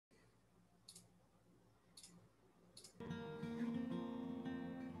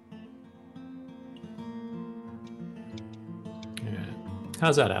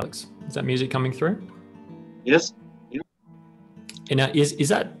How's that, Alex? Is that music coming through? Yes. Yeah. And is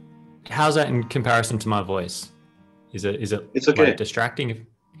that, how's that in comparison to my voice? Is it It's okay. like distracting?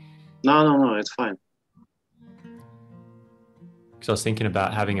 No, it's fine. Because I was thinking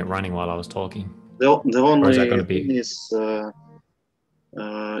about having it running while I was talking. The Or is that only going to thing be? is,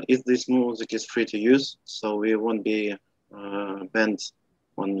 if this music is free to use, so we won't be banned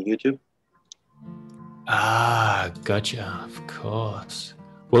on YouTube. Ah, gotcha. Of course.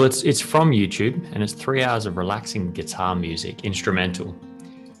 Well, it's from YouTube, and it's 3 hours of relaxing guitar music, instrumental.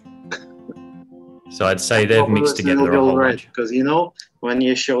 So I'd say they've mixed together a whole bunch. Because when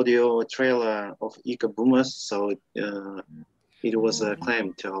you showed your trailer of Eco Boomers, so it was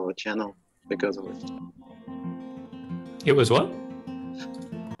claimed to our channel because of it. It was what?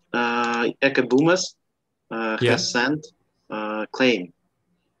 Eco Boomers has sent claim.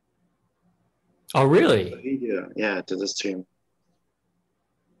 Oh, really? Video, yeah, to the stream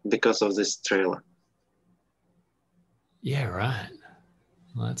because of this trailer. Yeah, right.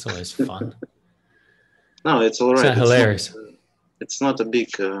 Well, that's always fun. No, it's all right. It's hilarious. It's not a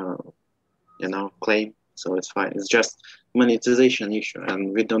big, claim, so it's fine. It's just monetization issue,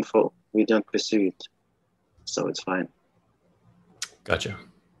 and we don't pursue it, so it's fine. Gotcha.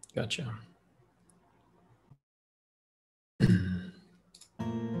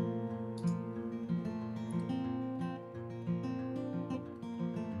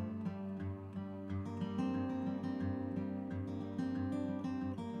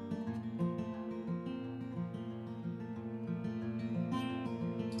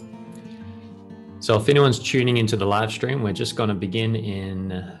 So if anyone's tuning into the live stream, we're just going to begin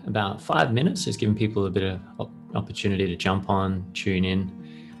in about 5 minutes, just giving people a bit of opportunity to jump on, tune in.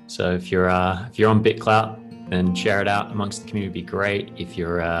 So if you're on BitClout, then share it out amongst the community, would be great. If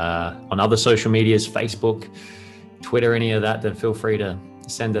you're on other social medias, Facebook, Twitter, any of that, then feel free to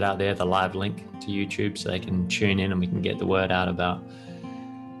send it out there, the live link to YouTube, so they can tune in and we can get the word out about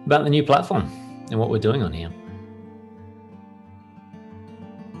the new platform and what we're doing on here.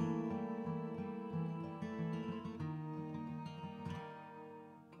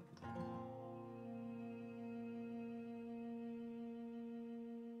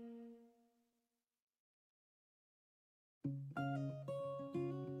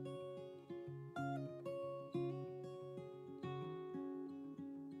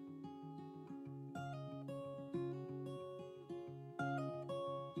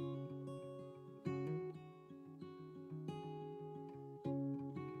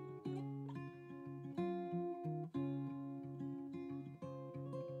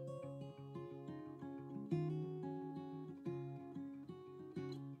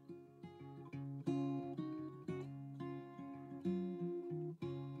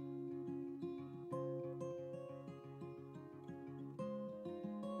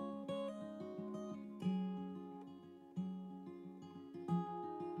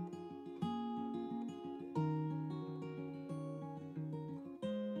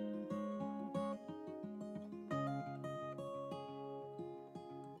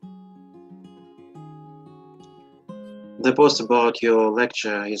 The post about your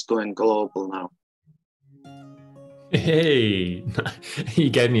lecture is going global now. Hey, you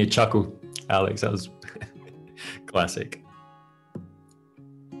gave me a chuckle, Alex. That was classic.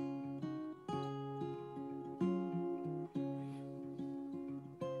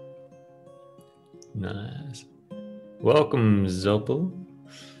 Nice. Welcome, Zopel.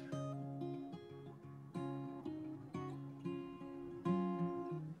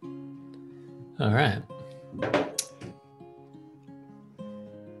 All right.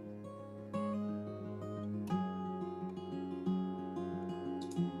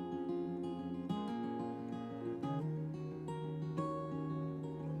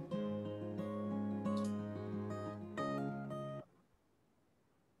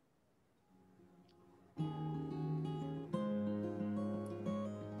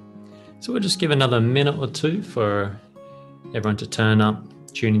 So we'll just give another minute or two for everyone to turn up,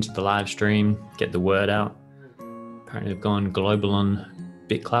 tune into the live stream, get the word out. Apparently they've gone global on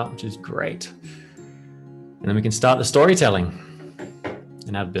BitClout, which is great. And then we can start the storytelling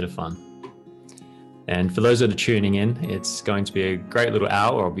and have a bit of fun. And for those that are tuning in, it's going to be a great little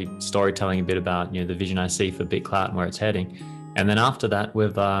hour. I'll be storytelling a bit about the vision I see for BitClout and where it's heading. And then after that,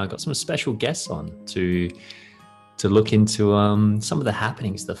 we've got some special guests on to look into some of the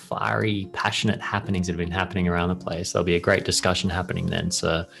happenings, the fiery, passionate happenings that have been happening around the place. There'll be a great discussion happening then.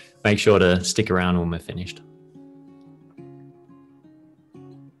 So make sure to stick around when we're finished.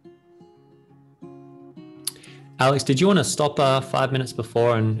 Alex, did you want to stop 5 minutes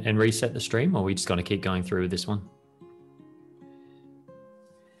before and reset the stream, or are we just going to keep going through with this one?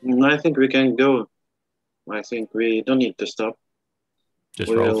 I think we can go. I think we don't need to stop.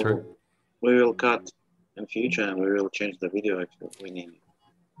 Just roll through. We will cut in future and we will change the video if we need.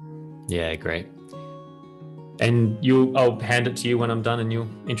 Yeah, great. And I'll hand it to you when I'm done, and you'll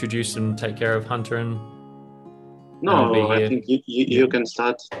introduce and take care of Hunter and. No, I think you can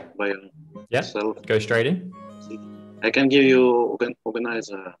start by yourself. Go straight in. I can give you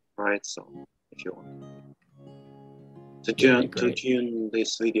organizer right, so if you want to tune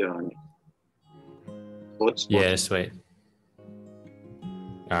this video on. Yeah, sweet.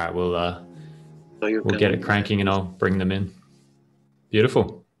 All right, we'll get it cranking, and I'll bring them in.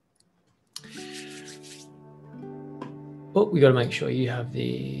 Beautiful. Oh, we got to make sure you have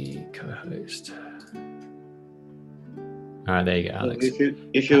the co-host. All right, there you go, Alex.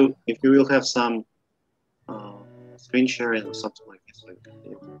 If you will have some screen sharing or something like this, so you can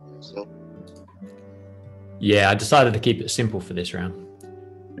do it. So. Yeah, I decided to keep it simple for this round.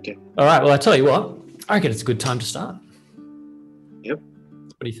 Okay. All right. Well, I tell you what, I reckon it's a good time to start. Yep.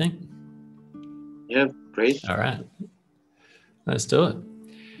 What do you think? Yeah, great. All right. Let's do it.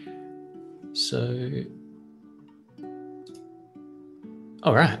 So,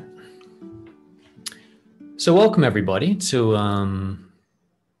 all right. So welcome everybody to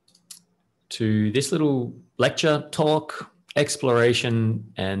this little lecture, talk,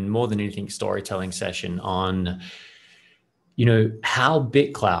 exploration, and more than anything, storytelling session on, how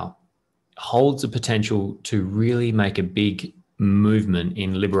BitClout holds the potential to really make a big movement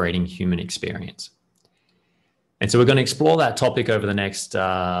in liberating human experience. And so we're going to explore that topic over the next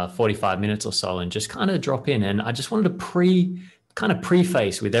 45 minutes or so and just kind of drop in. And I just wanted to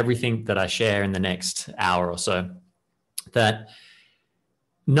preface with everything that I share in the next hour or so that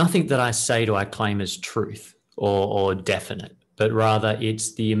nothing that I say do I claim as truth or definite, but rather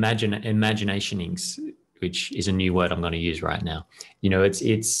it's the imaginationings, which is a new word I'm going to use right now.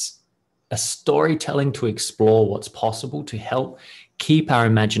 It's a storytelling to explore what's possible to help keep our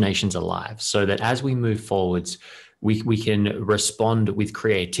imaginations alive so that as we move forwards, we can respond with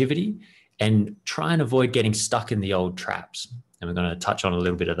creativity and try and avoid getting stuck in the old traps. And we're going to touch on a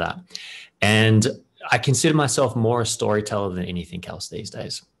little bit of that. And I consider myself more a storyteller than anything else these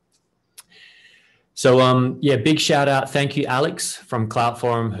days. So, big shout out. Thank you, Alex from Clout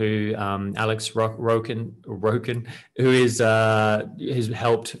Forum, who Alex Roken, who has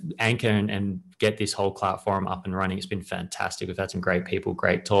helped anchor and get this whole Clout Forum up and running. It's been fantastic. We've had some great people,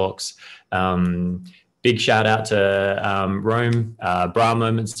 great talks. Big shout out to Rome, Bra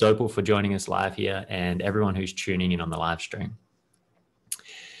Moments, Zopal for joining us live here, and everyone who's tuning in on the live stream.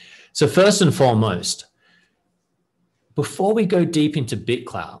 So first and foremost, before we go deep into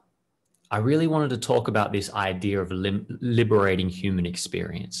BitClout, I really wanted to talk about this idea of liberating human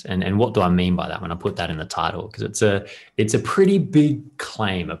experience. And what do I mean by that when I put that in the title? Because it's a pretty big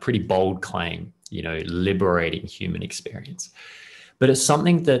claim, a pretty bold claim, liberating human experience. But it's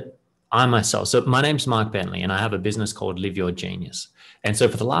something that I myself, so my name's Mark Bentley and I have a business called Live Your Genius. And so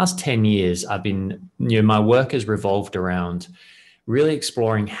for the last 10 years, I've been, my work has revolved around really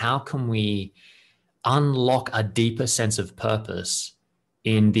exploring how can we unlock a deeper sense of purpose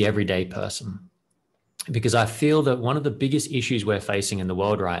in the everyday person. Because I feel that one of the biggest issues we're facing in the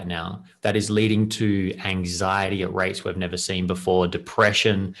world right now that is leading to anxiety at rates we've never seen before,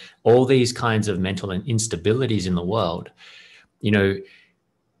 depression, all these kinds of mental instabilities in the world,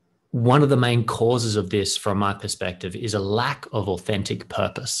 one of the main causes of this, from my perspective, is a lack of authentic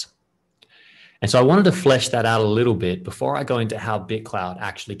purpose. And so I wanted to flesh that out a little bit before I go into how BitClout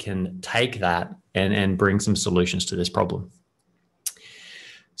actually can take that and bring some solutions to this problem.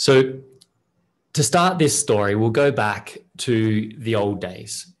 So to start this story, we'll go back to the old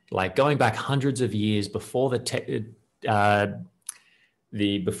days, like going back hundreds of years before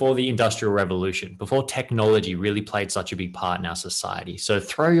before the Industrial Revolution, before technology really played such a big part in our society. So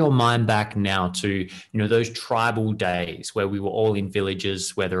throw your mind back now to, those tribal days where we were all in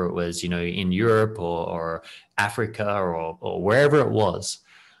villages, whether it was, in Europe or Africa or wherever it was.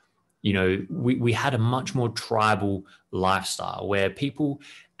 We had a much more tribal lifestyle where people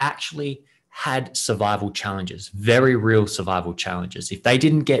actually had survival challenges, very real survival challenges. If they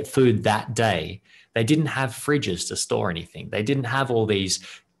didn't get food that day, they didn't have fridges to store anything. They didn't have all these,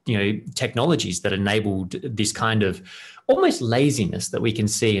 technologies that enabled this kind of almost laziness that we can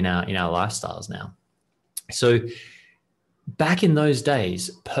see in our lifestyles now. So back in those days,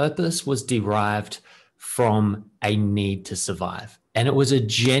 purpose was derived from a need to survive. And it was a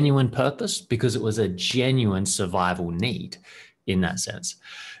genuine purpose because it was a genuine survival need in that sense.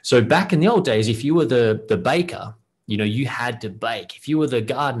 So back in the old days, if you were the baker, You know, you had to bake. If you were the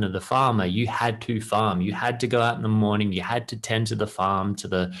gardener, the farmer, you had to farm. You had to go out in the morning. You had to tend to the farm, to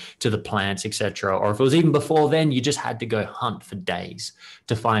the plants, etc. Or if it was even before then, you just had to go hunt for days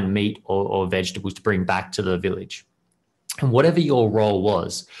to find meat or vegetables to bring back to the village. And whatever your role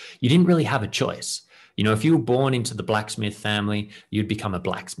was, you didn't really have a choice. You know, if you were born into the blacksmith family, you'd become a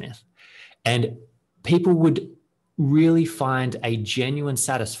blacksmith. And people would really find a genuine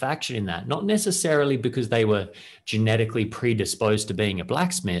satisfaction in that, not necessarily because they were genetically predisposed to being a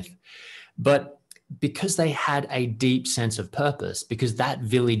blacksmith, but because they had a deep sense of purpose, because that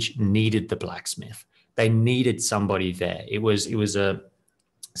village needed the blacksmith. They needed somebody there. It was a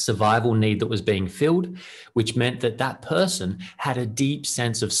survival need that was being filled, which meant that that person had a deep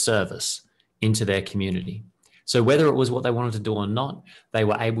sense of service into their community. So whether it was what they wanted to do or not, they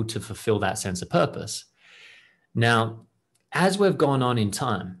were able to fulfill that sense of purpose. Now, as we've gone on in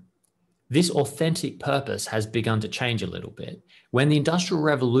time, this authentic purpose has begun to change a little bit. When the Industrial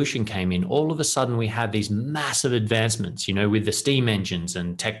Revolution came in, all of a sudden we have these massive advancements, you know, with the steam engines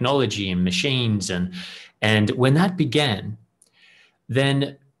and technology and machines. And when that began,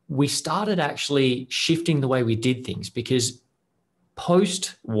 then we started actually shifting the way we did things, because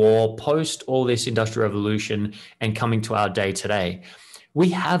post-war, post all this Industrial Revolution and coming to our day today, we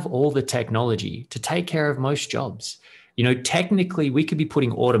have all the technology to take care of most jobs. You know, technically, we could be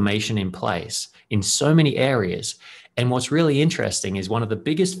putting automation in place in so many areas. And what's really interesting is one of the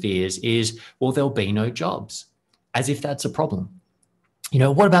biggest fears is, well, there'll be no jobs, as if that's a problem. You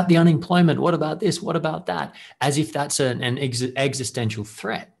know, what about the unemployment? What about this? What about that? As if that's an existential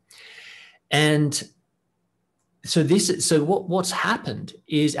threat. And so what's happened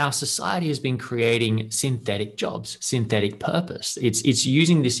is our society has been creating synthetic jobs, synthetic purpose. It's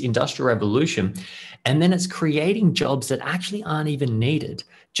using this Industrial Revolution, and then it's creating jobs that actually aren't even needed,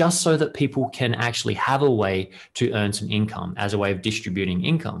 just so that people can actually have a way to earn some income as a way of distributing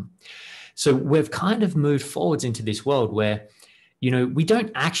income. So we've kind of moved forwards into this world where, you know, we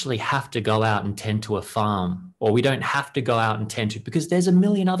don't actually have to go out and tend to a farm, or we don't have to go out and tend to, because there's a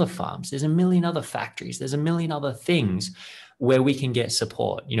million other farms, there's a million other factories, there's a million other things where we can get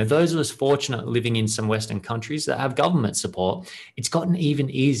support. You know, those of us fortunate living in some Western countries that have government support, it's gotten even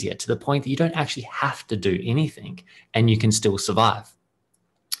easier to the point that you don't actually have to do anything and you can still survive.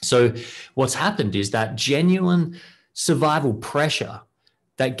 So what's happened is that genuine survival pressure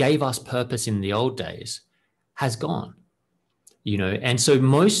that gave us purpose in the old days has gone. You know, and so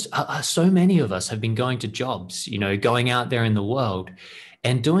so many of us have been going to jobs, you know, going out there in the world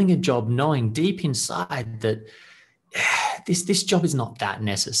and doing a job knowing deep inside that this job is not that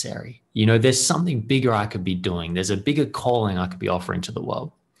necessary. You know, there's something bigger I could be doing. There's a bigger calling I could be offering to the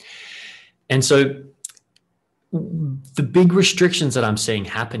world. And so the big restrictions that I'm seeing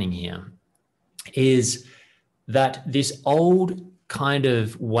happening here is that this old kind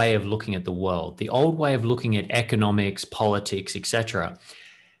of way of looking at the world, the old way of looking at economics, politics, etc.,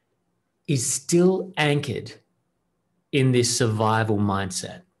 is still anchored in this survival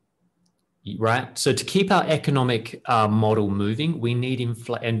mindset, right? So to keep our economic model moving, we need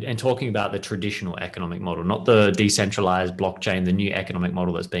and talking about the traditional economic model, not the decentralized blockchain, the new economic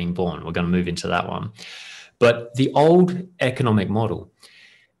model that's being born. We're going to move into that one. But the old economic model,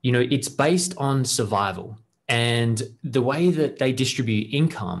 you know, it's based on survival. And the way that they distribute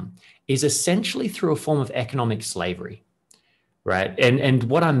income is essentially through a form of economic slavery, right? And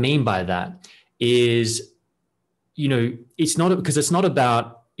what I mean by that is, you know, it's not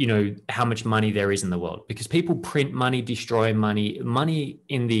about, you know, how much money there is in the world, because people print money, destroy money. Money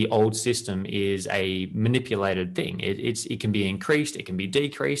in the old system is a manipulated thing. It can be increased, it can be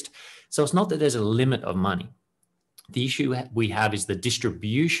decreased. So it's not that there's a limit of money. The issue we have is the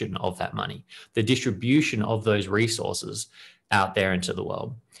distribution of that money, the distribution of those resources out there into the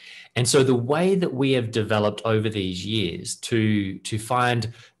world. And so the way that we have developed over these years to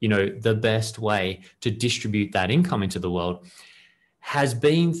find, you know, the best way to distribute that income into the world has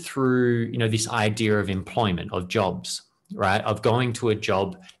been through, you know, this idea of employment, of jobs, right? Of going to a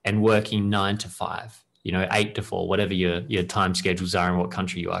job and working 9 to 5, you know, 8 to 4, whatever your time schedules are and what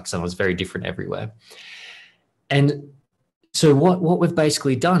country you are, because it's very different everywhere. And so what we've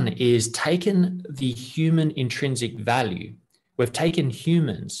basically done is taken the human intrinsic value. We've taken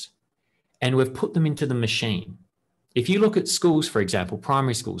humans and we've put them into the machine. If you look at schools, for example,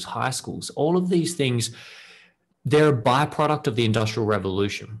 primary schools, high schools, all of these things, they're a byproduct of the Industrial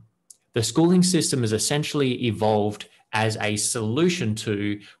Revolution. The schooling system has essentially evolved as a solution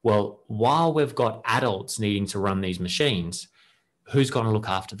to, well, while we've got adults needing to run these machines, who's going to look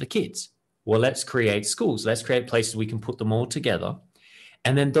after the kids? Well, let's create schools. Let's create places we can put them all together.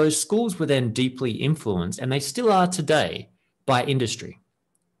 And then those schools were then deeply influenced, and they still are today, by industry.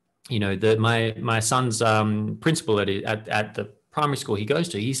 You know, my son's principal at the primary school he goes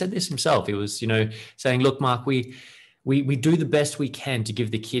to, he said this himself. He was, you know, saying, look, Mark, we do the best we can to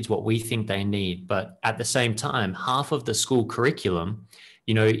give the kids what we think they need. But at the same time, half of the school curriculum,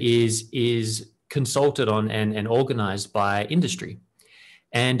 you know, is consulted on and organized by industry.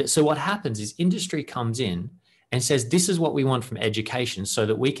 And so what happens is industry comes in and says, this is what we want from education so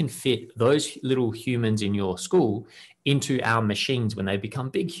that we can fit those little humans in your school into our machines when they become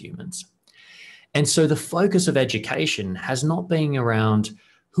big humans. And so the focus of education has not been around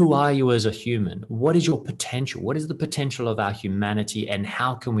who are you as a human? What is your potential? What is the potential of our humanity, and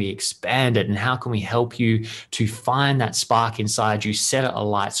how can we expand it? And how can we help you to find that spark inside you, set it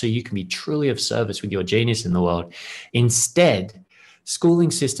alight so you can be truly of service with your genius in the world? Instead,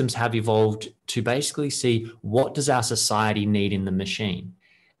 schooling systems have evolved to basically see what does our society need in the machine,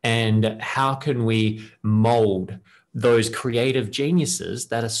 and how can we mold those creative geniuses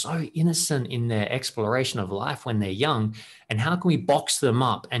that are so innocent in their exploration of life when they're young, and how can we box them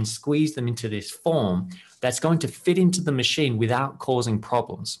up and squeeze them into this form that's going to fit into the machine without causing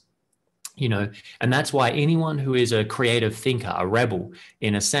problems. You know, and that's why anyone who is a creative thinker, a rebel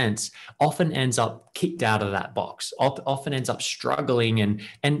in a sense, often ends up kicked out of that box, often ends up struggling,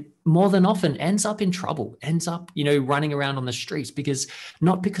 and more than often ends up in trouble, ends up, you know, running around on the streets, because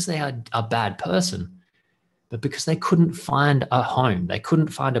not because they are a bad person, but because they couldn't find a home. They couldn't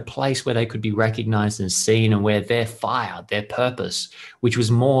find a place where they could be recognized and seen, and where their fire, their purpose, which was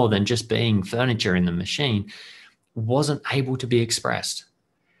more than just being furniture in the machine, wasn't able to be expressed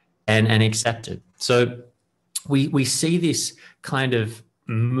and accepted. So we see this kind of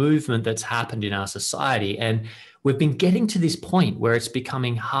movement that's happened in our society, and we've been getting to this point where it's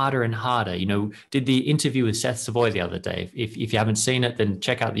becoming harder and harder. You know, did the interview with Seth Savoy the other day. If you haven't seen it, then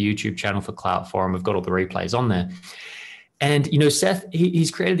check out the YouTube channel for Clout Forum. We've got all the replays on there. And, you know, Seth, he's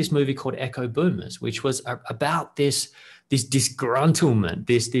created this movie called Echo Boomers, which was about this disgruntlement,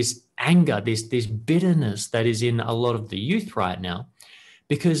 this anger, this bitterness that is in a lot of the youth right now,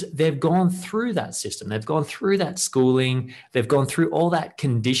 because they've gone through that system. They've gone through that schooling. They've gone through all that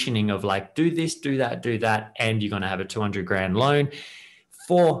conditioning of like, do this, do that, and you're going to have a 200 grand loan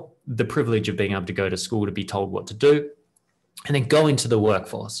for the privilege of being able to go to school to be told what to do, and then go into the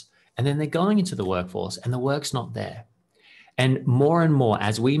workforce. And then they're going into the workforce and the work's not there. And more,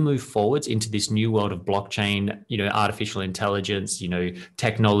 as we move forwards into this new world of blockchain, you know, artificial intelligence, you know,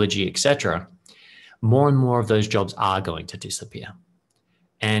 technology, etc., more and more of those jobs are going to disappear.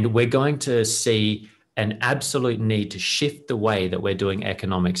 And we're going to see an absolute need to shift the way that we're doing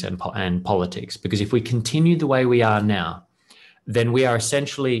economics and politics. Because if we continue the way we are now, then we are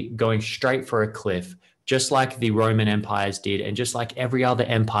essentially going straight for a cliff, just like the Roman empires did, and just like every other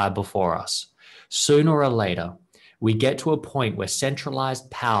empire before us. Sooner or later, we get to a point where centralized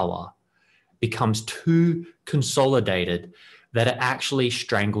power becomes too consolidated that it actually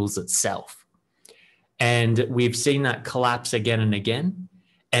strangles itself. And we've seen that collapse again and again.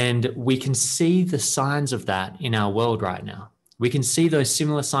 And we can see the signs of that in our world right now. We can see those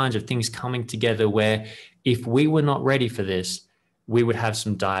similar signs of things coming together where if we were not ready for this, we would have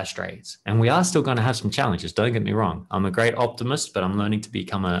some dire straits. And we are still going to have some challenges. Don't get me wrong. I'm a great optimist, but I'm learning to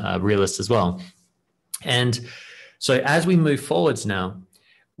become a realist as well. And so as we move forwards now,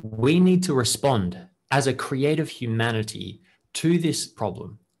 we need to respond as a creative humanity to this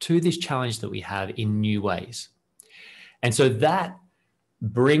problem, to this challenge that we have in new ways. And so that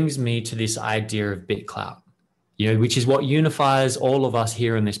brings me to this idea of BitClout, you know, which is what unifies all of us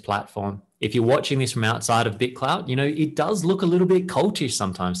here on this platform. If you're watching this from outside of BitClout, you know, it does look a little bit cultish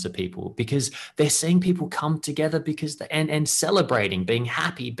sometimes to people, because they're seeing people come together because and celebrating, being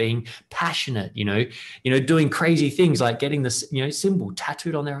happy, being passionate, you know, doing crazy things like getting this, you know, symbol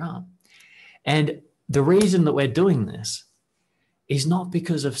tattooed on their arm. And the reason that we're doing this is not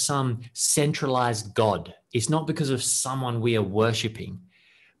because of some centralized God. It's not because of someone we are worshiping,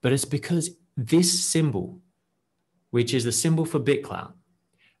 but it's because this symbol, which is the symbol for BitClout,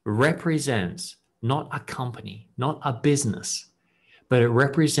 represents not a company, not a business, but it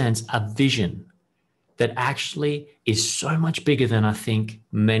represents a vision that actually is so much bigger than I think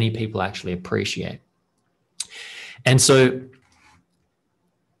many people actually appreciate. And so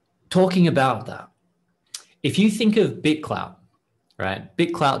talking about that, if you think of BitClout, right,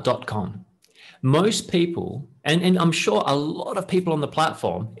 bitclout.com, most people, and I'm sure a lot of people on the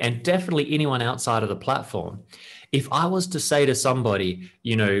platform, and definitely anyone outside of the platform, if I was to say to somebody,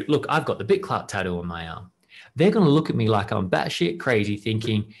 you know, look, I've got the BitClout tattoo on my arm, they're going to look at me like I'm batshit crazy,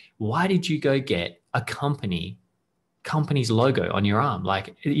 thinking, why did you go get a company company's logo on your arm.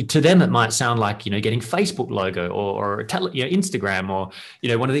 Like to them, it might sound like, getting Facebook logo or Instagram or,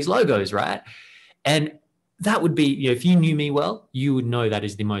 one of these logos, right? And that would be, if you knew me well, you would know that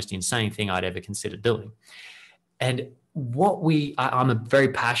is the most insane thing I'd ever consider doing. And what I'm very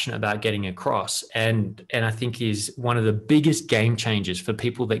passionate about getting across, and I think is one of the biggest game changers for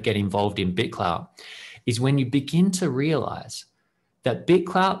people that get involved in BitClout, is when you begin to realize that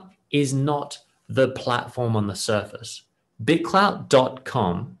BitClout is not the platform on the surface.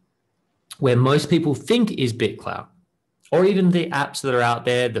 BitClout.com, where most people think is BitClout, or even the apps that are out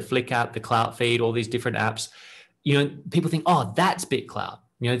there, the Flick app, the Clout feed, all these different apps, people think, oh, that's BitClout.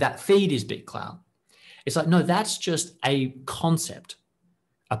 That feed is BitClout. It's like, no, that's just a concept,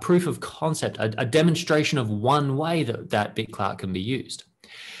 a proof of concept, a demonstration of one way that BitClout can be used.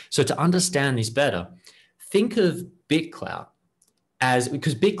 So to understand this better, think of BitClout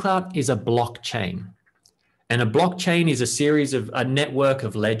because BitClout is a blockchain. And a blockchain is a network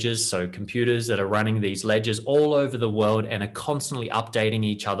of ledgers, so computers that are running these ledgers all over the world and are constantly updating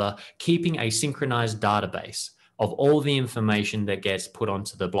each other, keeping a synchronized database of all the information that gets put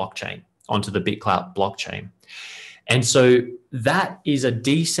onto the blockchain, onto the BitClout blockchain. And so that is a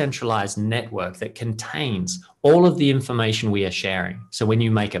decentralized network that contains all of the information we are sharing. So when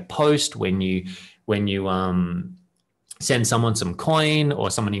you make a post, when you send someone some coin,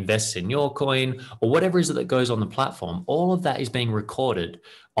 or someone invests in your coin, or whatever it is that goes on the platform, all of that is being recorded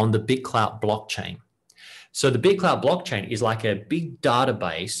on the BitClout blockchain. So the BitClout blockchain is like a big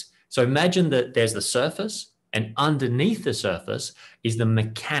database. So imagine that there's the surface, and underneath the surface is the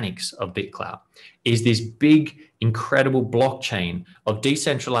mechanics of BitClout, is this big, incredible blockchain of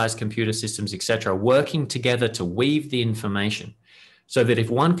decentralized computer systems, etc., working together to weave the information so that if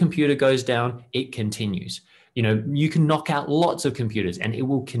one computer goes down, it continues. You can knock out lots of computers and it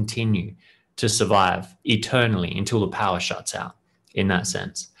will continue to survive eternally until the power shuts out, in that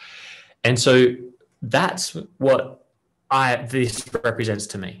sense. And so that's what this represents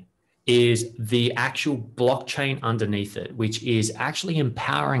to me, is the actual blockchain underneath it, which is actually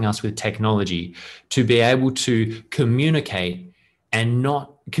empowering us with technology to be able to communicate and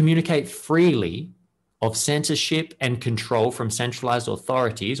not communicate freely of censorship and control from centralized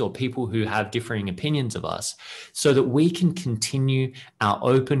authorities or people who have differing opinions of us, so that we can continue our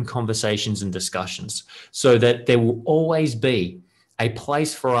open conversations and discussions, so that there will always be a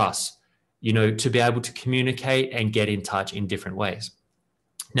place for us, to be able to communicate and get in touch in different ways.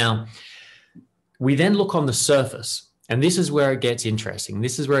 Now, we then look on the surface, and this is where it gets interesting.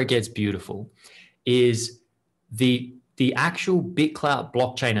 This is where it gets beautiful, is the actual BitClout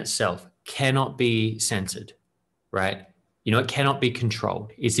blockchain itself cannot be censored, right? It cannot be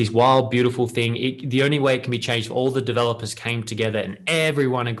controlled. It's this wild, beautiful thing. The only way it can be changed, if all the developers came together and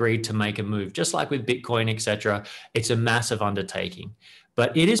everyone agreed to make a move, just like with Bitcoin, etc. It's a massive undertaking,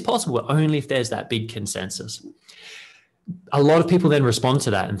 but it is possible only if there's that big consensus. A lot of people then respond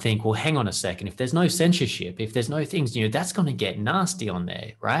to that and think, well, hang on a second, if there's no censorship, if there's no things, that's going to get nasty on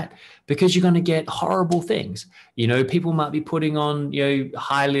there, right? Because you're going to get horrible things. People might be putting on,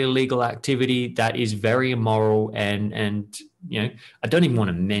 highly illegal activity that is very immoral. And I don't even want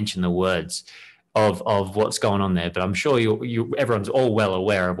to mention the words of what's going on there, but I'm sure everyone's all well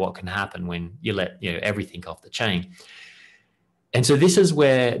aware of what can happen when you let, everything off the chain. And so this is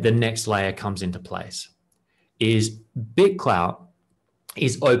where the next layer comes into place. Is BitClout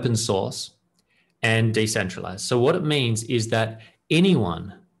is open source and decentralized. So what it means is that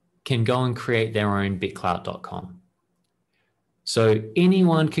anyone can go and create their own BitClout.com. So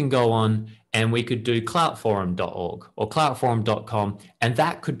anyone can go on, and we could do cloutforum.org or cloutforum.com, and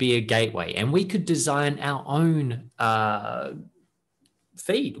that could be a gateway. And we could design our own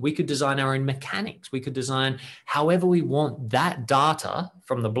feed. We could design our own mechanics. We could design however we want that data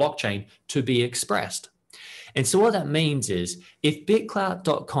from the blockchain to be expressed. And so what that means is, if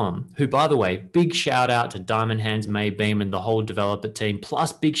BitClout.com, who, by the way, big shout out to Diamond Hands, Maybeam, and the whole developer team,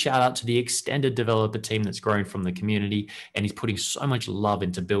 plus big shout out to the extended developer team that's grown from the community and is putting so much love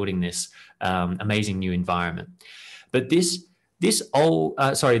into building this amazing new environment. But this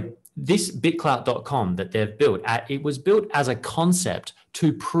BitClout.com that they've built, it was built as a concept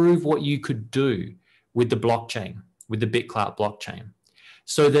to prove what you could do with the blockchain, with the BitClout blockchain,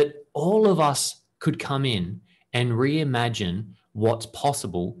 so that all of us could come in and reimagine what's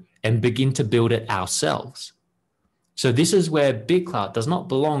possible and begin to build it ourselves. So this is where BitClout does not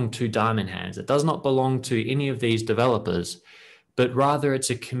belong to Diamond Hands. It does not belong to any of these developers, but rather it's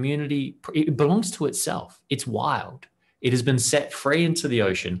a community. It belongs to itself. It's wild. It has been set free into the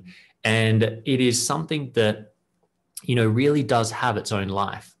ocean, and it is something that, really does have its own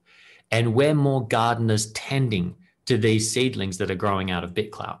life. And we're more gardeners tending to these seedlings that are growing out of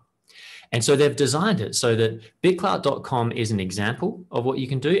BitClout. And so they've designed it so that BitClout.com is an example of what you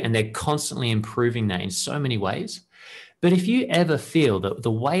can do, and they're constantly improving that in so many ways. But if you ever feel that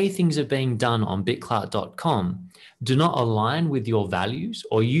the way things are being done on BitClout.com do not align with your values,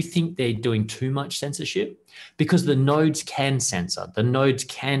 or you think they're doing too much censorship, because the nodes can censor, the nodes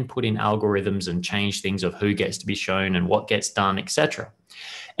can put in algorithms and change things of who gets to be shown and what gets done, etc.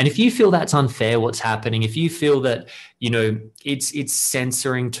 And if you feel that's unfair, what's happening, if you feel that, it's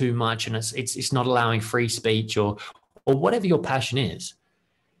censoring too much and it's not allowing free speech or whatever your passion is,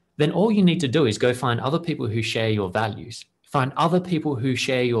 then all you need to do is go find other people who share your values, find other people who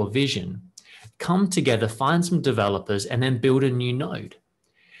share your vision, come together, find some developers, and then build a new node.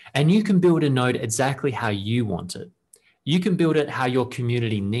 And you can build a node exactly how you want it. You can build it how your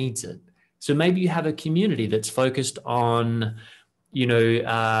community needs it. So maybe you have a community that's focused on,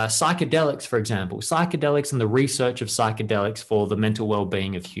 psychedelics, for example, psychedelics and the research of psychedelics for the mental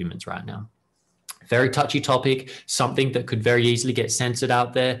well-being of humans right now. Very touchy topic, something that could very easily get censored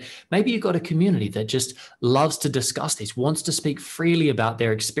out there. Maybe you've got a community that just loves to discuss this, wants to speak freely about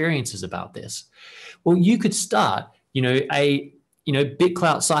their experiences about this. Well, you could start,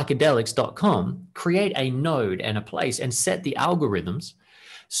 BitCloutPsychedelics.com, create a node and a place and set the algorithms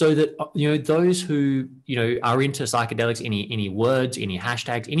so that, those who, are into psychedelics, any words, any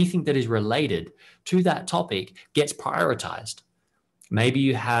hashtags, anything that is related to that topic gets prioritized. Maybe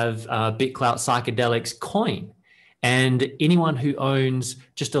you have BitClout Psychedelics coin, and anyone who owns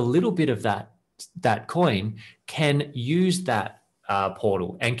just a little bit of that coin can use that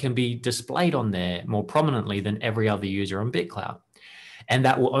portal and can be displayed on there more prominently than every other user on BitClout. And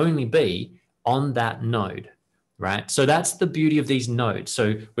that will only be on that node, right? So that's the beauty of these nodes.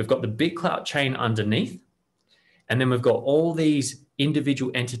 So we've got the BitClout chain underneath, and then we've got all these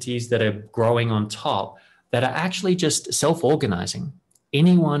individual entities that are growing on top that are actually just self-organizing.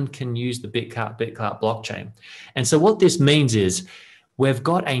 Anyone can use the BitClout blockchain. And so what this means is we've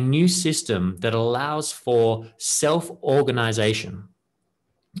got a new system that allows for self-organization,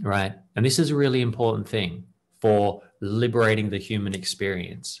 right? And this is a really important thing for liberating the human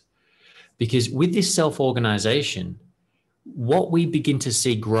experience. Because with this self-organization, what we begin to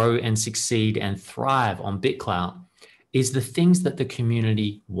see grow and succeed and thrive on BitClout is the things that the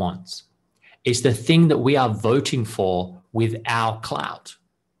community wants. It's the thing that we are voting for with our clout,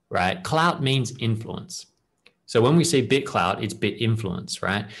 right? Clout means influence. So when we say BitClout, it's bit influence,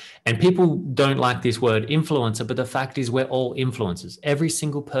 right? And people don't like this word influencer, but the fact is we're all influencers. Every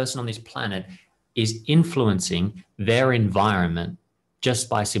single person on this planet is influencing their environment just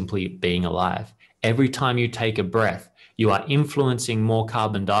by simply being alive. Every time you take a breath, you are influencing more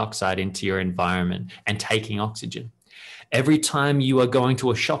carbon dioxide into your environment and taking oxygen. Every time you are going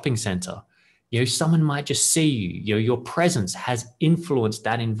to a shopping center, someone might just see you. Your presence has influenced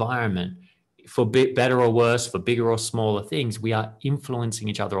that environment for better or worse, for bigger or smaller things. We are influencing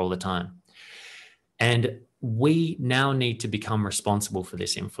each other all the time. And we now need to become responsible for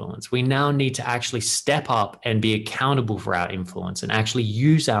this influence. We now need to actually step up and be accountable for our influence and actually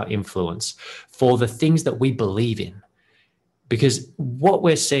use our influence for the things that we believe in. Because what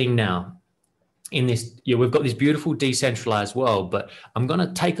we're seeing now, in this, we've got this beautiful decentralized world, but I'm going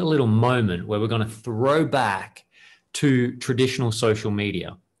to take a little moment where we're going to throw back to traditional social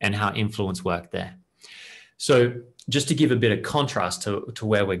media and how influence worked there. So just to give a bit of contrast to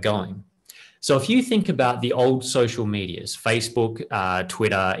where we're going. So if you think about the old social medias, Facebook,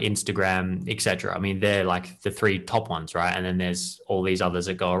 Twitter, Instagram, etc. I mean, they're like the three top ones, right? And then there's all these others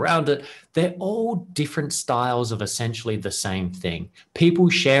that go around it. They're all different styles of essentially the same thing. People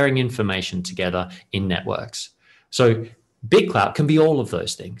sharing information together in networks. So BitClout can be all of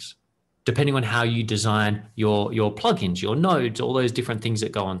those things, depending on how you design your plugins, your nodes, all those different things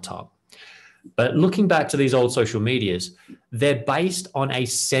that go on top. But looking back to these old social medias, they're based on a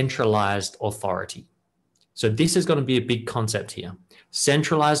centralized authority. So this is going to be a big concept here: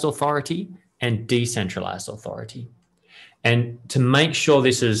 centralized authority and decentralized authority. And to make sure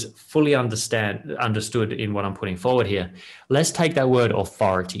this is fully understood in what I'm putting forward here, let's take that word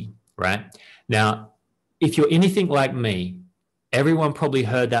authority, right? Now, if you're anything like me, everyone probably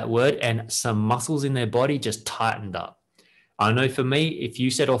heard that word and some muscles in their body just tightened up. I know for me, if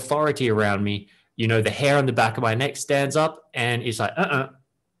you said authority around me, the hair on the back of my neck stands up and it's like,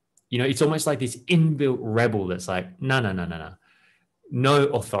 it's almost like this inbuilt rebel that's like, no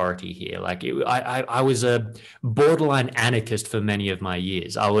authority here. Like I was a borderline anarchist for many of my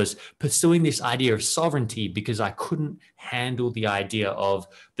years. I was pursuing this idea of sovereignty because I couldn't handle the idea of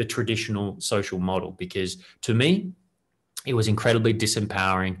the traditional social model, because to me, It was incredibly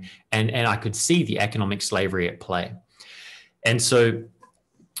disempowering, and I could see the economic slavery at play. And so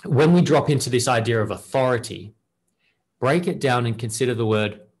when we drop into this idea of authority, break it down and consider the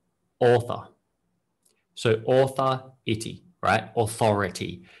word author. So authority, right?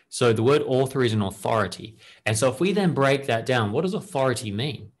 Authority. So the word author is an authority. And so if we then break that down, what does authority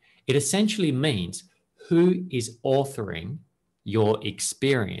mean? It essentially means who is authoring your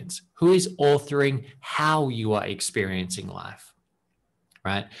experience, who is authoring how you are experiencing life,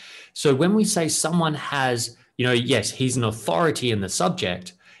 right? So when we say someone has, yes, he's an authority in the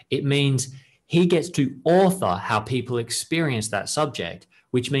subject, it means he gets to author how people experience that subject,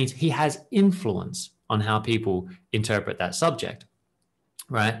 which means he has influence on how people interpret that subject,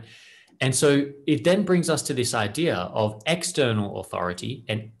 right? And so it then brings us to this idea of external authority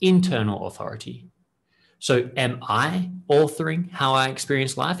and internal authority. So am I authoring how I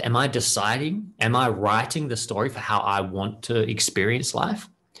experience life? Am I deciding? Am I writing the story for how I want to experience life?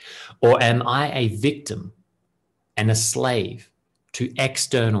 Or am I a victim and a slave to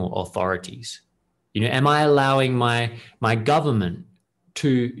external authorities? Am I allowing my government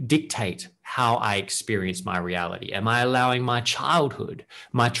to dictate how I experience my reality? Am I allowing my childhood,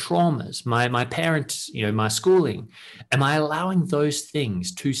 my traumas, my parents, my schooling, am I allowing those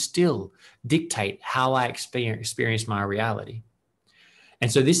things to still dictate how I experience my reality? And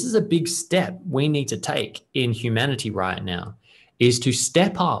so this is a big step we need to take in humanity right now, is to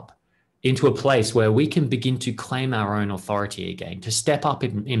step up into a place where we can begin to claim our own authority again, to step up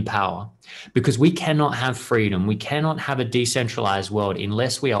in power, because we cannot have freedom. We cannot have a decentralized world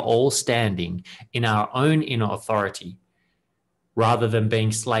unless we are all standing in our own inner authority, rather than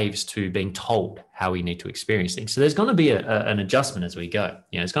being slaves to being told how we need to experience things. So there's going to be an adjustment as we go.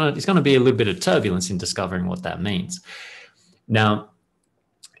 It's going to be a little bit of turbulence in discovering what that means. Now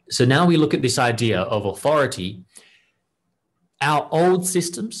we look at this idea of authority. Our old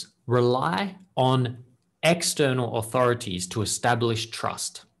systems rely on external authorities to establish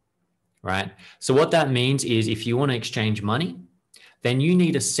trust, right? So what that means is if you want to exchange money, then you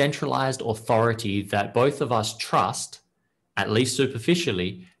need a centralized authority that both of us trust, at least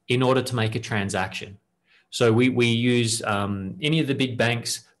superficially, in order to make a transaction. So we use any of the big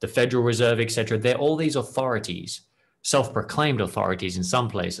banks, the Federal Reserve, etc. They're all these authorities, self-proclaimed authorities in some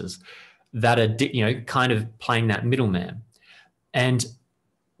places, that are kind of playing that middleman. And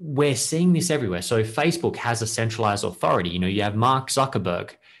we're seeing this everywhere. So Facebook has a centralized authority. You have Mark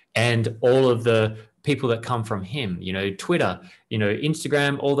Zuckerberg and all of the people that come from him, Twitter,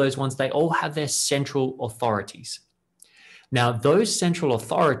 Instagram, all those ones, they all have their central authorities. Now, those central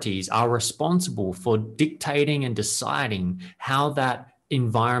authorities are responsible for dictating and deciding how that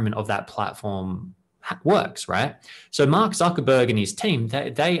environment of that platform works, right? So Mark Zuckerberg and his team,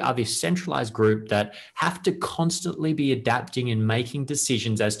 they are this centralized group that have to constantly be adapting and making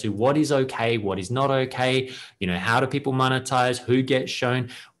decisions as to what is okay, what is not okay, how do people monetize, who gets shown,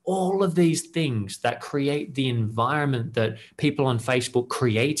 all of these things that create the environment that people on Facebook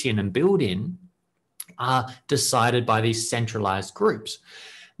create in and build in are decided by these centralized groups.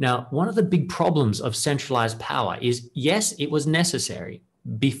 Now, one of the big problems of centralized power is, yes, it was necessary.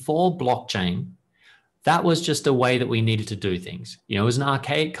 Before blockchain, that was just a way that we needed to do things. It was an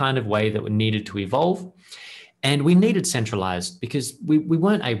archaic kind of way that we needed to evolve. And we needed centralized because we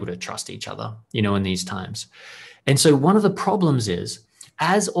weren't able to trust each other, in these times. And so one of the problems is,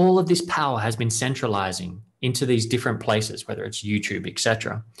 as all of this power has been centralizing into these different places, whether it's YouTube,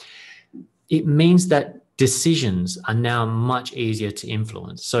 etc., it means that decisions are now much easier to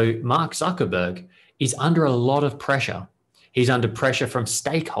influence. So Mark Zuckerberg is under a lot of pressure. He's under pressure from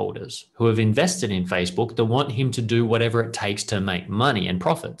stakeholders who have invested in Facebook that want him to do whatever it takes to make money and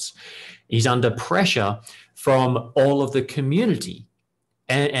profits. He's under pressure from all of the community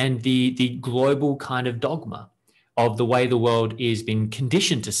and the global kind of dogma of the way the world is being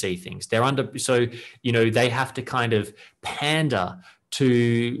conditioned to see things. They have to kind of pander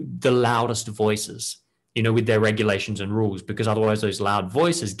to the loudest voices, with their regulations and rules, because otherwise those loud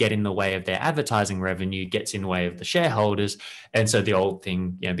voices get in the way of their advertising revenue, gets in the way of the shareholders. And so the old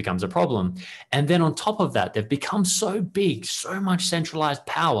thing becomes a problem. And then on top of that, they've become so big, so much centralized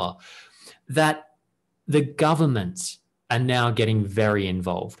power, that the governments are now getting very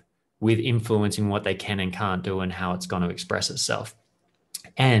involved with influencing what they can and can't do and how it's going to express itself.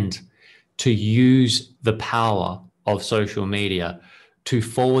 And to use the power of social media to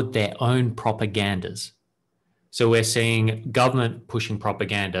forward their own propagandas. So we're seeing government pushing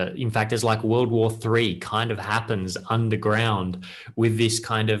propaganda. In fact, there's like World War III kind of happens underground with this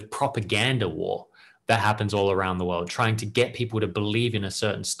kind of propaganda war that happens all around the world, trying to get people to believe in a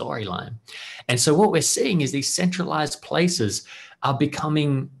certain storyline. And so what we're seeing is these centralized places are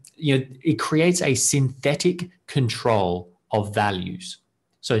becoming, it creates a synthetic control of values.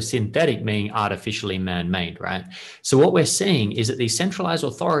 So synthetic meaning artificially man-made, right? So what we're seeing is that these centralized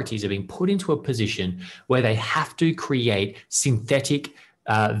authorities are being put into a position where they have to create synthetic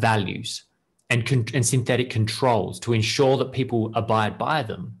values and synthetic controls to ensure that people abide by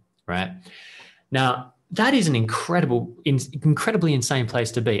them, right? Now, that is an incredibly insane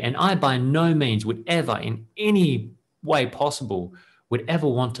place to be. And I by no means would ever, in any way possible, would ever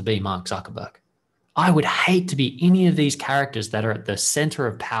want to be Mark Zuckerberg. I would hate to be any of these characters that are at the center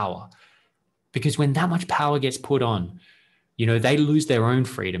of power, because when that much power gets put on, they lose their own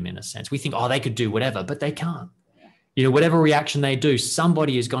freedom in a sense. We think, oh, they could do whatever, but they can't. Whatever reaction they do,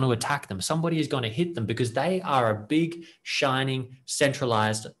 somebody is going to attack them. Somebody is going to hit them because they are a big, shining,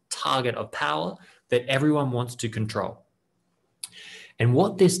 centralized target of power that everyone wants to control. And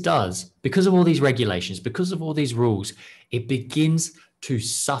what this does, because of all these regulations, because of all these rules, it begins to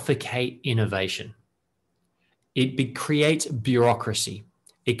suffocate innovation. It creates bureaucracy.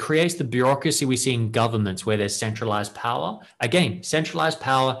 It creates the bureaucracy we see in governments where there's centralized power. Again, centralized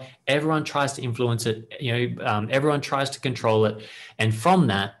power, everyone tries to influence it, everyone tries to control it. And from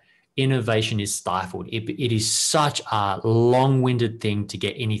that, innovation is stifled. It is such a long-winded thing to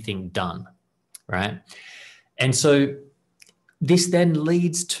get anything done, right? And so this then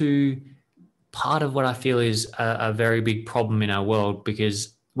leads to part of what I feel is a very big problem in our world,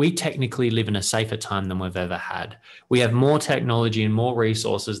 because we technically live in a safer time than we've ever had. We have more technology and more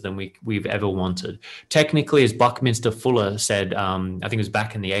resources than we've ever wanted. Technically, as Buckminster Fuller said, I think it was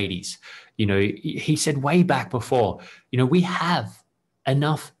back in the 80s, he said way back before, we have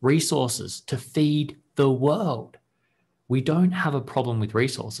enough resources to feed the world. We don't have a problem with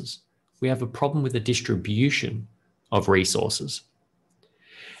resources. We have a problem with the distribution of resources.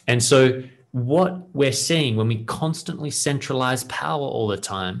 And so what we're seeing when we constantly centralize power all the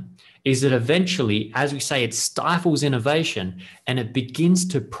time is that eventually, as we say, it stifles innovation and it begins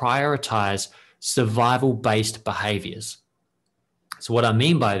to prioritize survival-based behaviors. So what I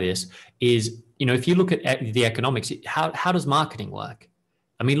mean by this is, if you look at the economics, how does marketing work?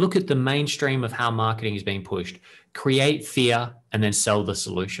 I mean, look at the mainstream of how marketing is being pushed. Create fear and then sell the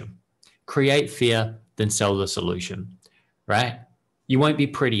solution. Create fear, then sell the solution, right? You won't be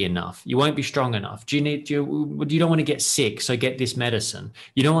pretty enough. You won't be strong enough. You don't want to get sick, so get this medicine.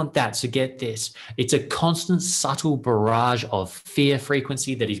 You don't want that, so get this. It's a constant, subtle barrage of fear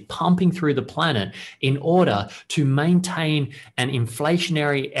frequency that is pumping through the planet in order to maintain an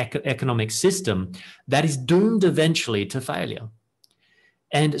inflationary economic system that is doomed eventually to failure.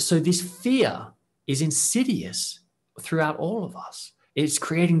 And so this fear is insidious throughout all of us. It's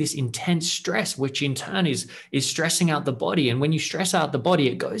creating this intense stress, which in turn is stressing out the body. And when you stress out the body,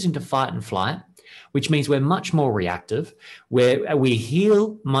 it goes into fight and flight, which means we're much more reactive, where we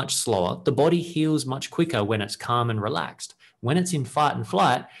heal much slower. The body heals much quicker when it's calm and relaxed. When it's in fight and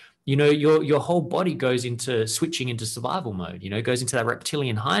flight, your whole body goes into switching into survival mode, goes into that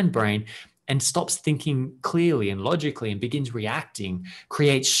reptilian hindbrain and stops thinking clearly and logically and begins reacting,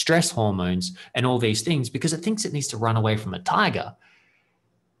 creates stress hormones and all these things because it thinks it needs to run away from a tiger.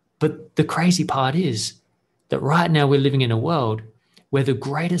 But the crazy part is that right now we're living in a world where the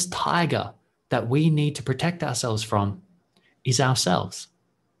greatest tiger that we need to protect ourselves from is ourselves.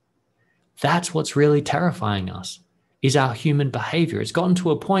 That's what's really terrifying us, is our human behavior. It's gotten to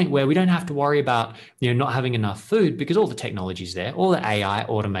a point where we don't have to worry about, not having enough food because all the technology's there, all the AI,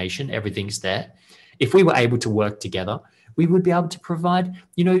 automation, everything's there. If we were able to work together, we would be able to provide,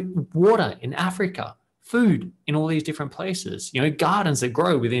 water in Africa, food in all these different places, gardens that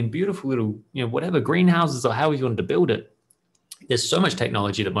grow within beautiful little, whatever, greenhouses or however you want to build it. There's so much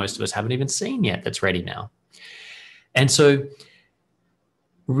technology that most of us haven't even seen yet that's ready now. And so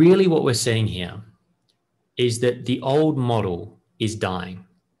really what we're seeing here is that the old model is dying.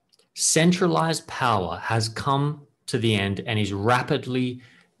 Centralized power has come to the end and is rapidly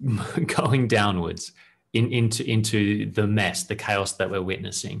going downwards into the mess, the chaos that we're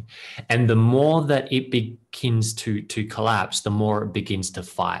witnessing. And the more that it begins to collapse, the more it begins to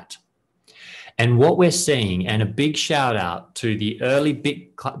fight. And what we're seeing, and a big shout out to the early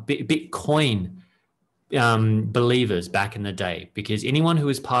Bitcoin believers back in the day, because anyone who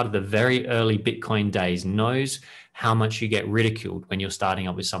was part of the very early Bitcoin days knows how much you get ridiculed when you're starting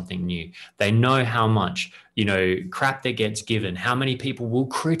up with something new. They know how much, crap that gets given, how many people will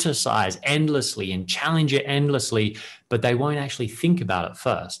criticize endlessly and challenge it endlessly, but they won't actually think about it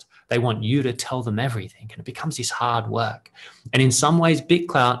first. They want you to tell them everything, and it becomes this hard work. And in some ways,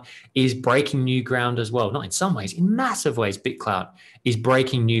 BitClout is breaking new ground as well. Not in some ways, in massive ways, BitClout is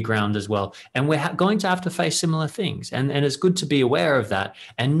breaking new ground as well. And we're going to have to face similar things. And it's good to be aware of that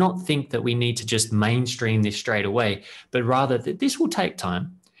and not think that we need to just mainstream this straight away, but rather that this will take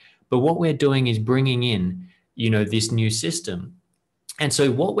time. But what we're doing is bringing in, this new system. And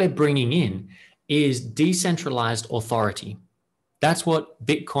so what we're bringing in is decentralized authority. That's what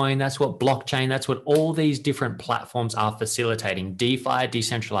Bitcoin, that's what blockchain, that's what all these different platforms are facilitating. DeFi,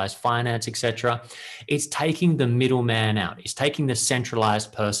 decentralized finance, etc. It's taking the middleman out. It's taking the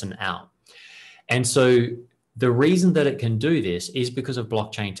centralized person out. And so the reason that it can do this is because of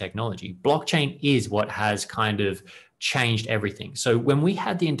blockchain technology. Blockchain is what has kind of changed everything. So when we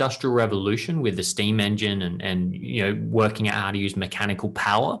had the Industrial Revolution with the steam engine and working out how to use mechanical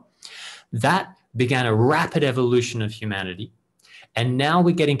power, that began a rapid evolution of humanity. And now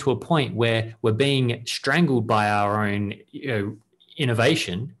we're getting to a point where we're being strangled by our own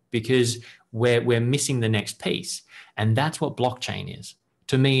innovation because we're missing the next piece. And that's what blockchain is.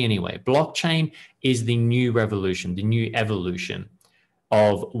 To me anyway, blockchain is the new revolution, the new evolution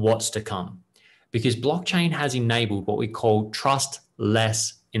of what's to come. Because blockchain has enabled what we call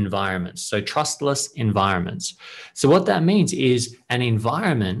trustless environments. So trustless environments. So what that means is an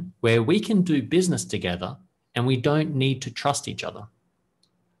environment where we can do business together and we don't need to trust each other,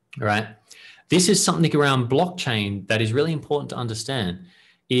 right? This is something around blockchain that is really important to understand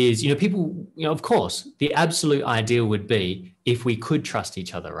is, people, of course, the absolute ideal would be if we could trust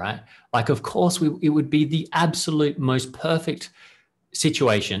each other, right? Like, of course, it would be the absolute most perfect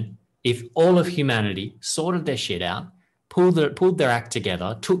situation if all of humanity sorted their shit out, pulled their act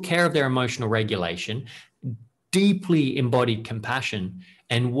together, took care of their emotional regulation, deeply embodied compassion,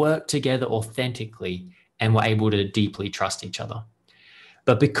 and worked together authentically and were able to deeply trust each other.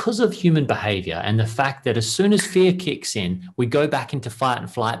 But because of human behavior and the fact that as soon as fear kicks in, we go back into fight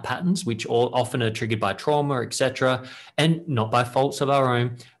and flight patterns, which often are triggered by trauma, etc., and not by faults of our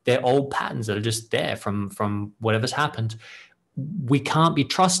own. They're old patterns that are just there from whatever's happened. We can't be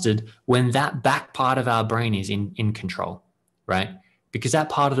trusted when that back part of our brain is in control, right? Because that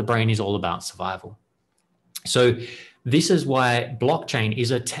part of the brain is all about survival. So this is why blockchain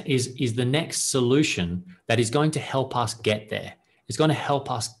is the next solution that is going to help us get there. It's going to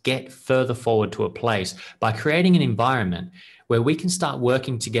help us get further forward to a place by creating an environment where we can start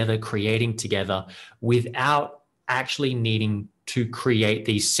working together, creating together without actually needing to create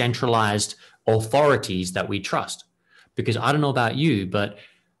these centralized authorities that we trust. Because I don't know about you, but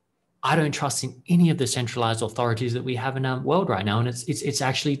I don't trust in any of the centralized authorities that we have in our world right now. And it's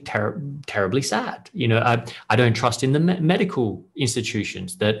actually terribly sad. I don't trust in the medical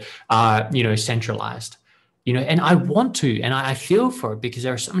institutions that are, centralized, and I want to, and I feel for it because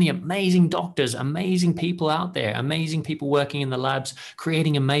there are so many amazing doctors, amazing people out there, amazing people working in the labs,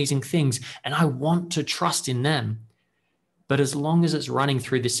 creating amazing things. And I want to trust in them. But as long as it's running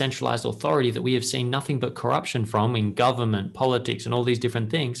through this centralized authority that we have seen nothing but corruption from in government, politics, and all these different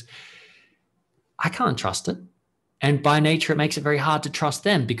things, I can't trust it. And by nature, it makes it very hard to trust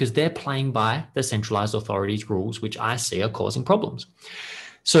them because they're playing by the centralized authorities' rules, which I see are causing problems.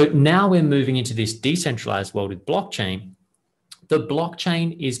 So now we're moving into this decentralized world with blockchain. The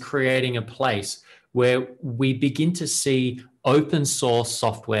blockchain is creating a place where we begin to see open source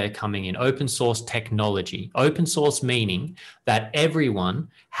software coming in, open source technology, open source meaning that everyone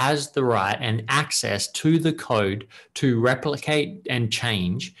has the right and access to the code to replicate and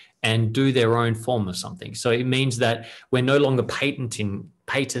change and do their own form of something. So it means that we're no longer patenting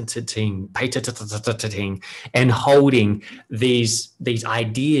and holding these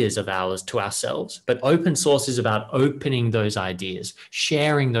ideas of ours to ourselves. But open source is about opening those ideas,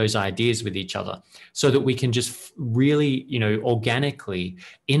 sharing those ideas with each other so that we can just really, organically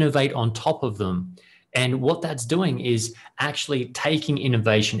innovate on top of them. And what that's doing is actually taking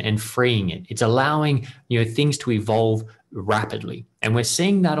innovation and freeing it. It's allowing, things to evolve rapidly. And we're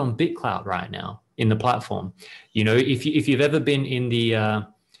seeing that on BitClout right now in the platform. If you've ever been in the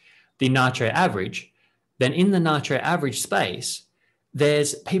Nitro Average, then in the Nitro Average space,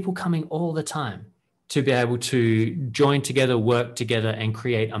 there's people coming all the time to be able to join together, work together, and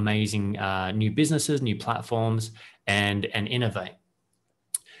create amazing new businesses, new platforms, and innovate.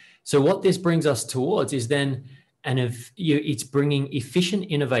 So what this brings us towards is then, it's bringing efficient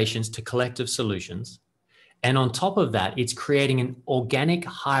innovations to collective solutions. And on top of that, it's creating an organic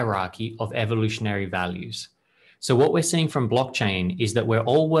hierarchy of evolutionary values. So what we're seeing from blockchain is that we're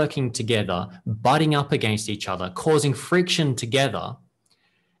all working together, butting up against each other, causing friction together.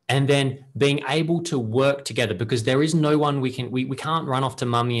 and then being able to work together, because there is no one we can't run off to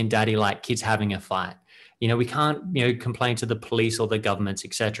mummy and daddy like kids having a fight. We can't, complain to the police or the governments,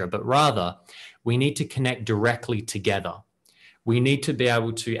 etc. But rather, we need to connect directly together. We need to be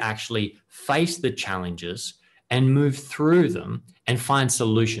able to actually face the challenges and move through them and find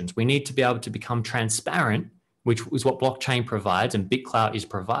solutions. We need to be able to become transparent, which is what blockchain provides, and BitClout is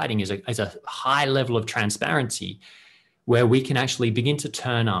providing, is a high level of transparency where we can actually begin to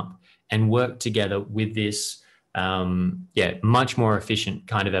turn up and work together with this, much more efficient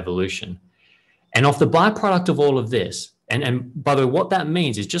kind of evolution. And off the byproduct of all of this, and by the way, what that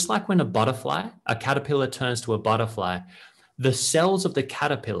means is just like when a caterpillar turns to a butterfly, the cells of the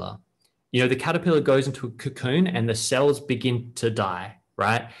caterpillar, the caterpillar goes into a cocoon and the cells begin to die,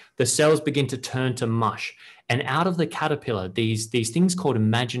 right? The cells begin to turn to mush. And out of the caterpillar, these things called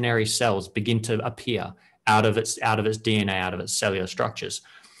imaginary cells begin to appear out of its DNA, out of its cellular structures.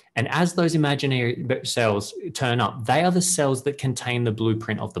 And as those imaginary cells turn up, they are the cells that contain the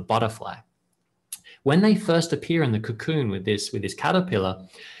blueprint of the butterfly. When they first appear in the cocoon with this caterpillar,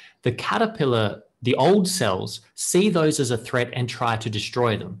 the old cells see those as a threat and try to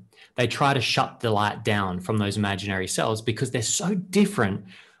destroy them. They try to shut the light down from those imaginary cells because they're so different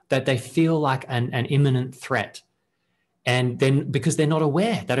that they feel like an imminent threat. And then because they're not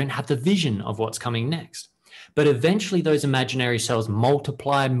aware, they don't have the vision of what's coming next. But eventually those imaginary cells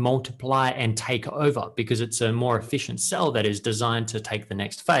multiply and take over because it's a more efficient cell that is designed to take the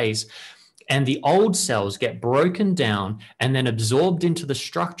next phase. And the old cells get broken down and then absorbed into the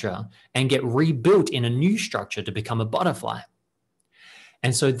structure and get rebuilt in a new structure to become a butterfly.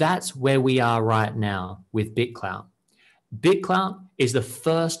 And so that's where we are right now with BitClout. BitClout is the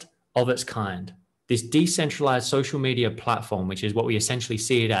first of its kind. This decentralized social media platform, which is what we essentially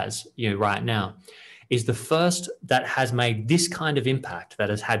see it as, right now, is the first that has made this kind of impact, that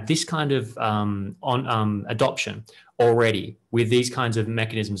has had this kind of adoption already with these kinds of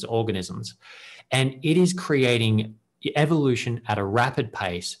mechanisms, organisms. And it is creating evolution at a rapid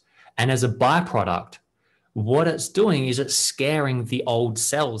pace. And as a byproduct, what it's doing is it's scaring the old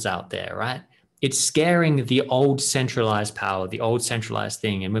cells out there, right? It's scaring the old centralized power, the old centralized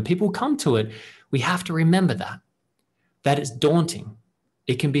thing. And when people come to it, we have to remember that it's daunting.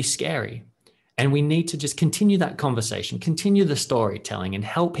 It can be scary. And we need to just continue that conversation, continue the storytelling, and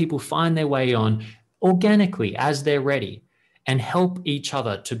help people find their way on organically as they're ready, and help each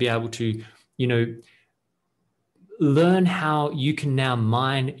other to be able to, learn how you can now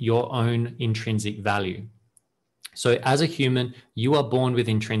mine your own intrinsic value. So as a human, you are born with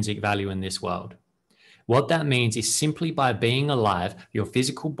intrinsic value in this world. What that means is simply by being alive, your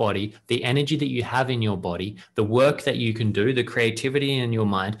physical body, the energy that you have in your body, the work that you can do, the creativity in your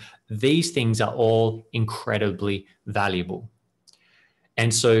mind, these things are all incredibly valuable.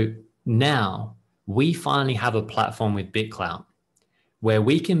 And so now we finally have a platform with BitClout where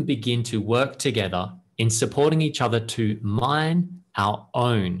we can begin to work together in supporting each other to mine our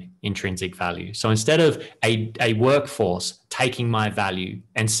own intrinsic value. So instead of a workforce taking my value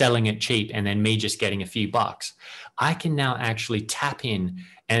and selling it cheap and then me just getting a few bucks, I can now actually tap in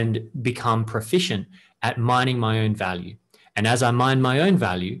and become proficient at mining my own value. And as I mine my own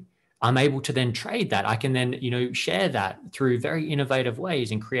value, I'm able to then trade that. I can then, share that through very innovative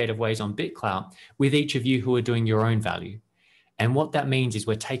ways and creative ways on BitClout with each of you who are doing your own value. And what that means is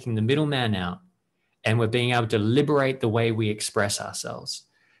we're taking the middleman out, and we're being able to liberate the way we express ourselves,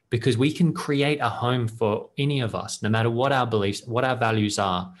 because we can create a home for any of us, no matter what our beliefs, what our values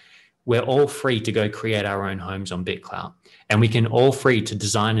are. We're all free to go create our own homes on BitClout, and we can all free to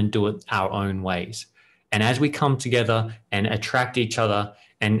design and do it our own ways. And as we come together and attract each other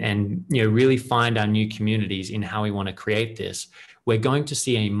and really find our new communities in how we want to create this, we're going to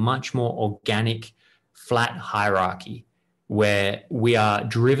see a much more organic, flat hierarchy, where we are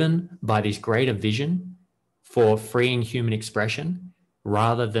driven by this greater vision for freeing human expression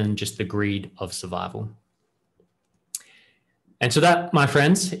rather than just the greed of survival. And so that, my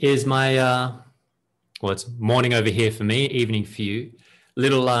friends, is my, it's morning over here for me, evening for you,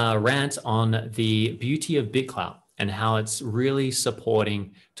 little rant on the beauty of BitClout and how it's really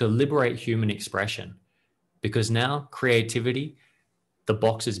supporting to liberate human expression. Because now creativity, the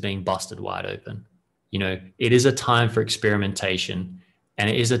box is being busted wide open. It is a time for experimentation, and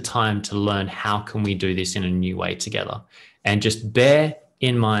it is a time to learn how can we do this in a new way together. And just bear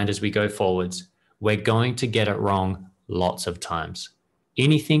in mind as we go forwards, we're going to get it wrong lots of times.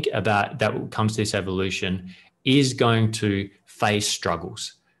 Anything about that comes to this evolution is going to face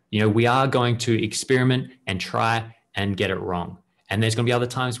struggles. We are going to experiment and try and get it wrong. And there's going to be other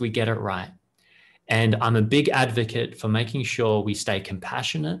times we get it right. And I'm a big advocate for making sure we stay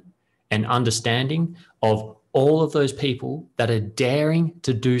compassionate and understanding of all of those people that are daring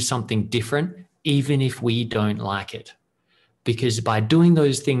to do something different, even if we don't like it. Because by doing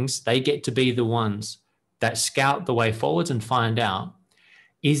those things, they get to be the ones that scout the way forwards and find out,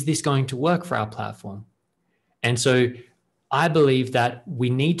 is this going to work for our platform? And so I believe that we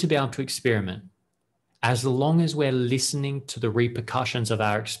need to be able to experiment. As long as we're listening to the repercussions of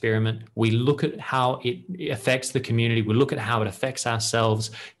our experiment, we look at how it affects the community, we look at how it affects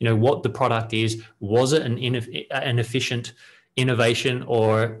ourselves, what the product is. Was it an efficient innovation,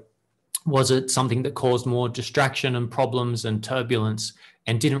 or was it something that caused more distraction and problems and turbulence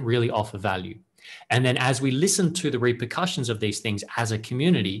and didn't really offer value? And then as we listen to the repercussions of these things as a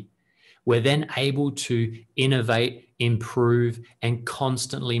community, we're then able to innovate, improve, and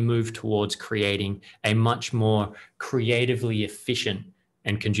constantly move towards creating a much more creatively efficient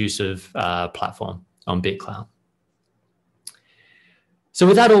and conducive platform on BitClout. So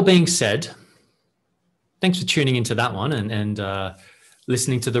with that all being said, thanks for tuning into that one and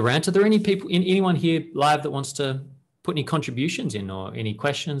listening to the rant. Are there anyone here live that wants to put any contributions in, or any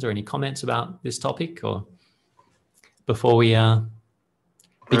questions or any comments about this topic, or before we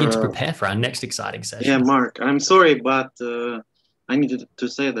begin to prepare for our next exciting session? Yeah, Mark, I'm sorry, but I needed to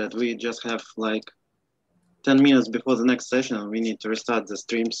say that we just have like 10 minutes before the next session, and we need to restart the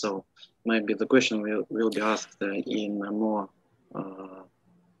stream. So maybe the question will be asked in a more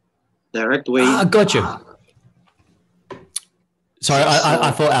direct way. Got you. Sorry,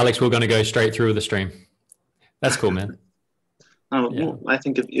 I thought, Alex, we were going to go straight through the stream. That's cool, man. Yeah. I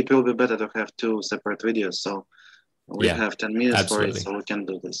think it will be better to have two separate videos. So we have 10 minutes absolutely. for it, so we can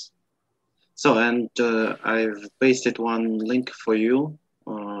do this. So, and I've pasted one link for you.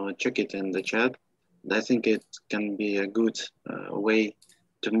 Check it in the chat. I think it can be a good way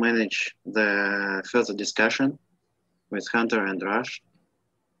to manage the further discussion with Hunter and Rush.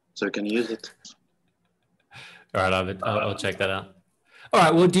 So you can use it. All right, I'll check that out. All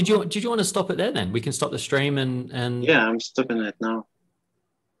right. Well, did you want to stop it there then? We can stop the stream and yeah, I'm stopping it now.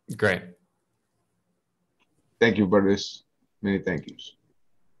 Great. Thank you, brothers. Many thank yous.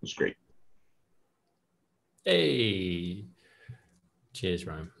 It was great. Hey. Cheers,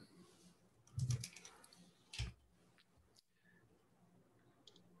 Rome.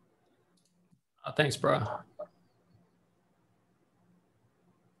 Thanks, bro.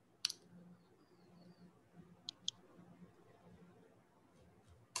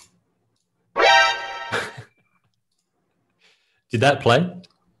 Did that play?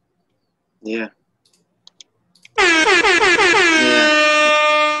 Yeah.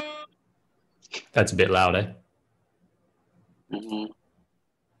 That's a bit loud, eh? Mm-hmm.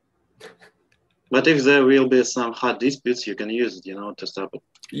 But if there will be some hot disputes, you can use it, to stop it.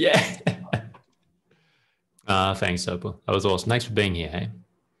 Yeah. Thanks, Opal. That was awesome. Thanks for being here, hey?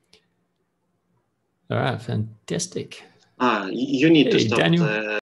 All right, fantastic. You need to stop Daniel.